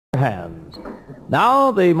hands.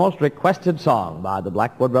 Now, the most requested song by the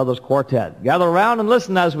Blackwood Brothers Quartet. Gather around and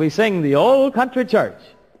listen as we sing the Old Country Church.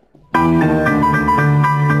 Oh,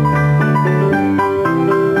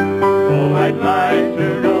 I'd like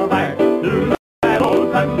to go back to that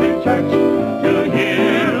old country church to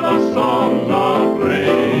hear the songs of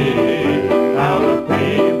praise. How the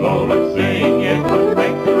people would sing, it would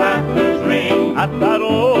make the rafters ring at that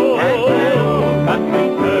old country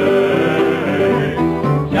church.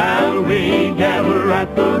 Shall we gather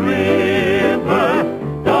at the river,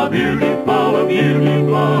 the beautiful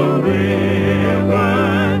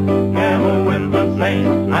river? Gather with the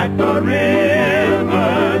saints at the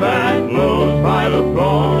river that flows by the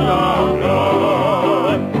throne of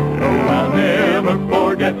God. Oh, I'll never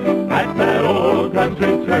forget at that old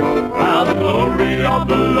country church how the glory of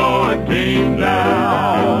the Lord came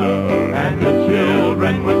down, and the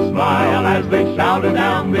children would smile as they shouted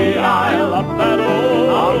down the aisle of that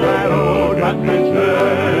old country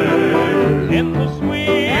church. In the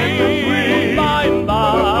sweet by and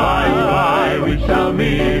by, we shall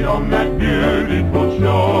meet on that beautiful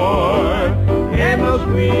shore. In the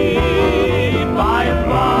sweet by and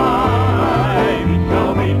by, we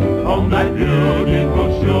shall meet on that beautiful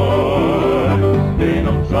shore. Then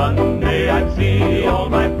on Sunday I'd see all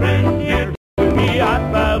my friends here with me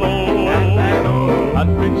at that old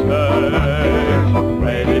country church.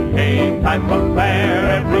 When it came time for prayer,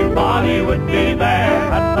 everybody would be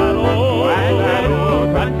there at that old